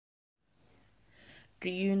Do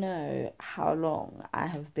you know how long I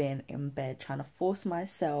have been in bed trying to force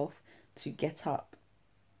myself to get up?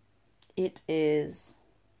 It is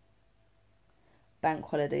Bank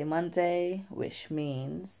Holiday Monday, which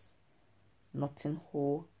means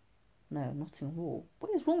Nottinghall. What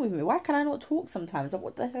is wrong with me? Why can I not talk sometimes?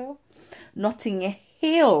 What the hell?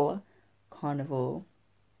 Nottinghill Carnival.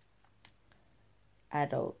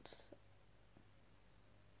 Adults.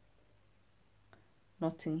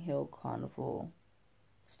 Nottinghill Carnival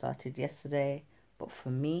started yesterday, but for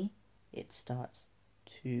me, it starts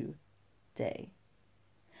today.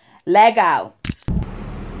 Leg out!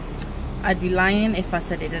 I'd be lying if I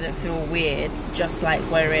said it didn't feel weird, just like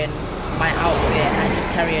wearing my outfit and just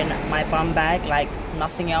carrying my bum bag, like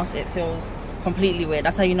nothing else. It feels completely weird.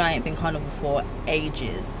 That's how you know I ain't been carnival for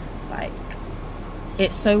ages. Like,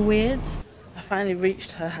 it's so weird. I finally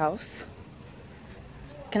reached her house.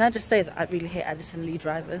 Can I just say that I really hate Addison Lee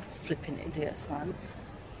drivers? Flipping idiots, man.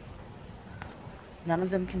 None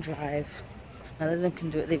of them can drive. None of them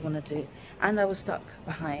can do what they want to do. And I was stuck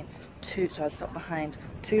behind two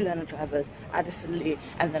learner drivers, Addison Lee,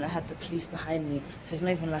 and then I had the police behind me. So it's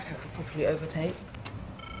not even like I could properly overtake.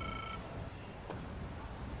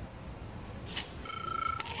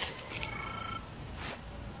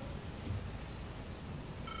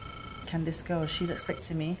 Can this girl, she's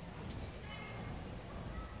expecting me.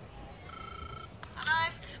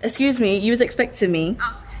 Hello? Excuse me, you was expecting me?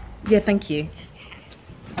 Oh, okay. Yeah, thank you.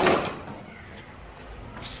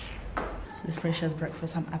 This precious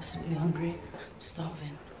breakfast, I'm absolutely hungry. I'm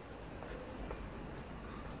starving.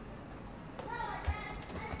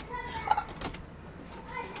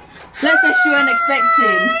 Let's say she weren't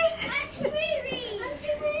expecting. Auntie Riri!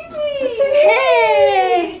 Auntie Riri!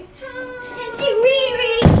 Hey! Auntie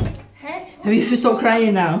Riri! Hey? Have you stopped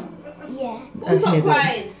crying now? Yeah. Who's not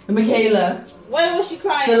crying? Michaela. Why was she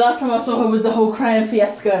crying? The last time I saw her was the whole crying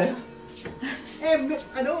fiasco. I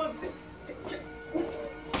don't want to pick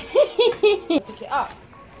it up.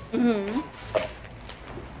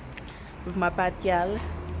 With my bad gal.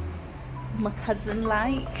 My cousin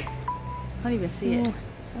like. Can't even see it.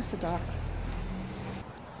 That's so dark.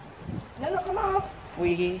 No, come off.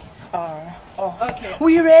 We are. Oh, okay.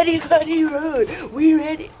 We ready for the road. We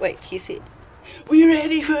ready. Wait, can you see it? We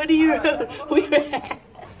ready for the road. We ready.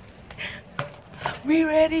 We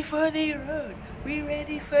ready for the road. We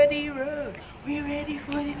ready for the road. We ready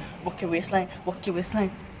for the. Walk your waistline. Walk your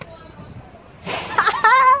waistline.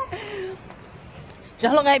 Do you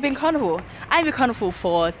know how long I've been carnival? I've been carnival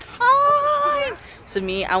for time. So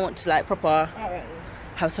me, I want to like proper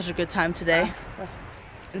have such a good time today.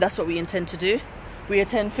 And that's what we intend to do. We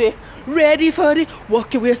intend for ready for the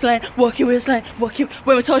walk your waistline, walk your waistline, walk your.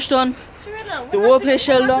 When we touched on the world play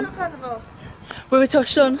shell on. When we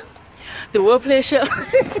touched on the world play shell.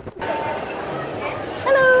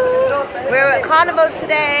 Hello. We're at Carnival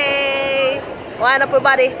today. Wind up your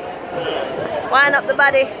body. Wind up the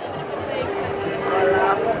body.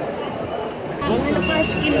 Wind up my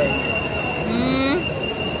skin.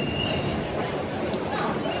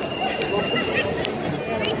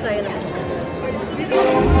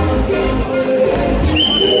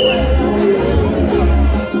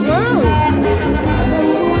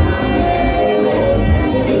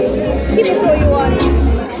 Keep it so you want.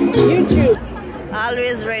 YouTube.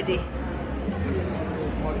 Always ready.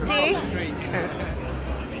 Tea?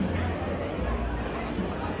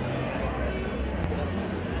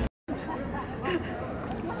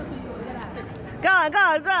 Go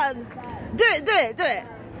on. Do it.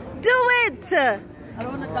 I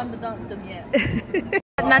don't want to done the dance them yet.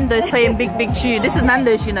 Nando's playing big tune. This is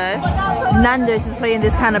Nando's, you know. Nando's is playing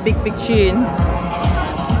this kind of big tune.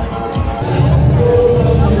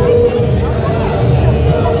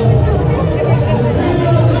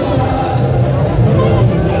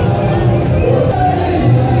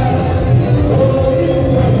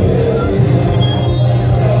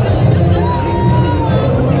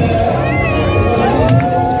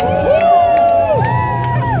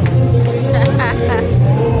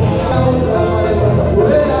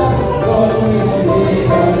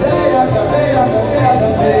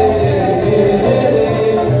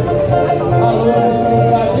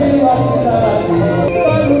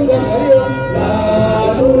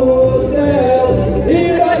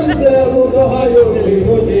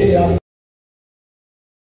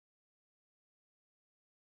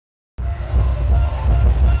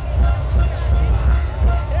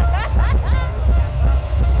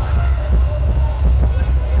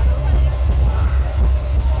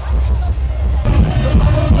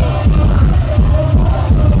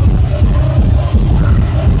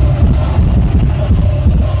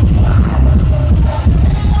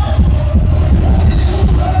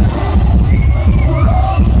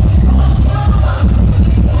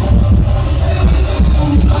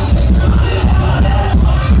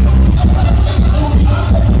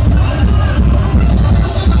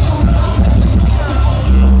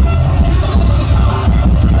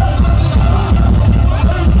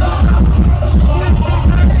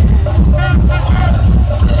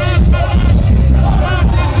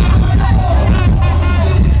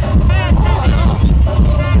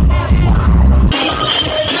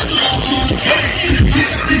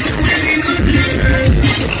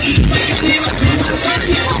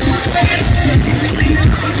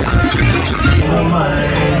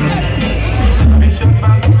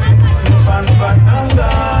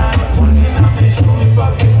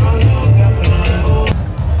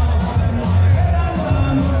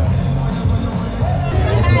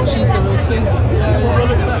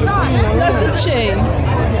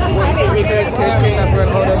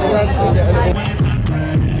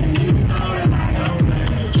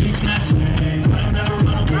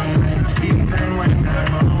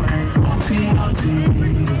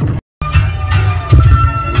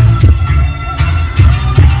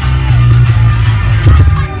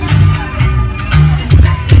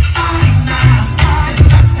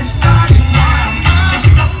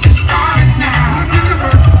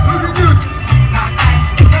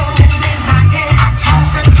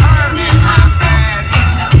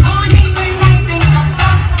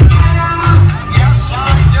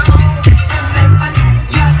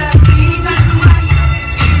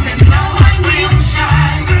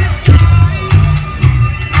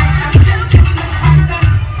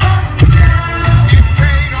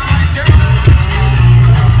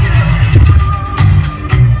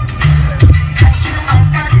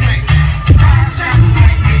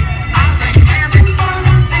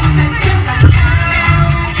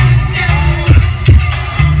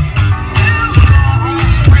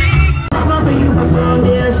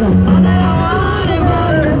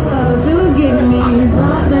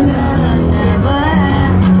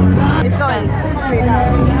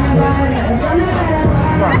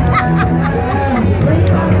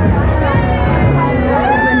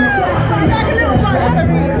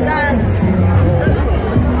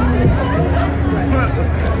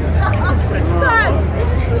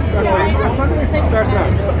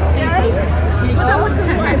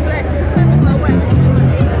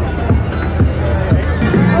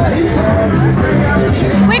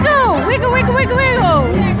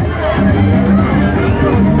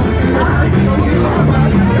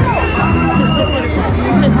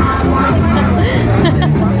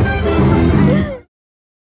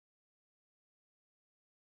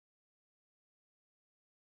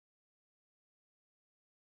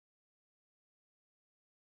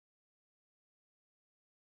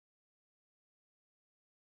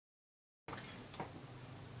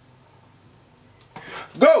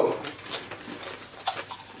 Go!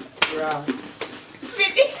 Grass.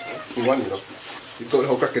 He won, you know. He's got the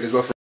whole crackhead as well.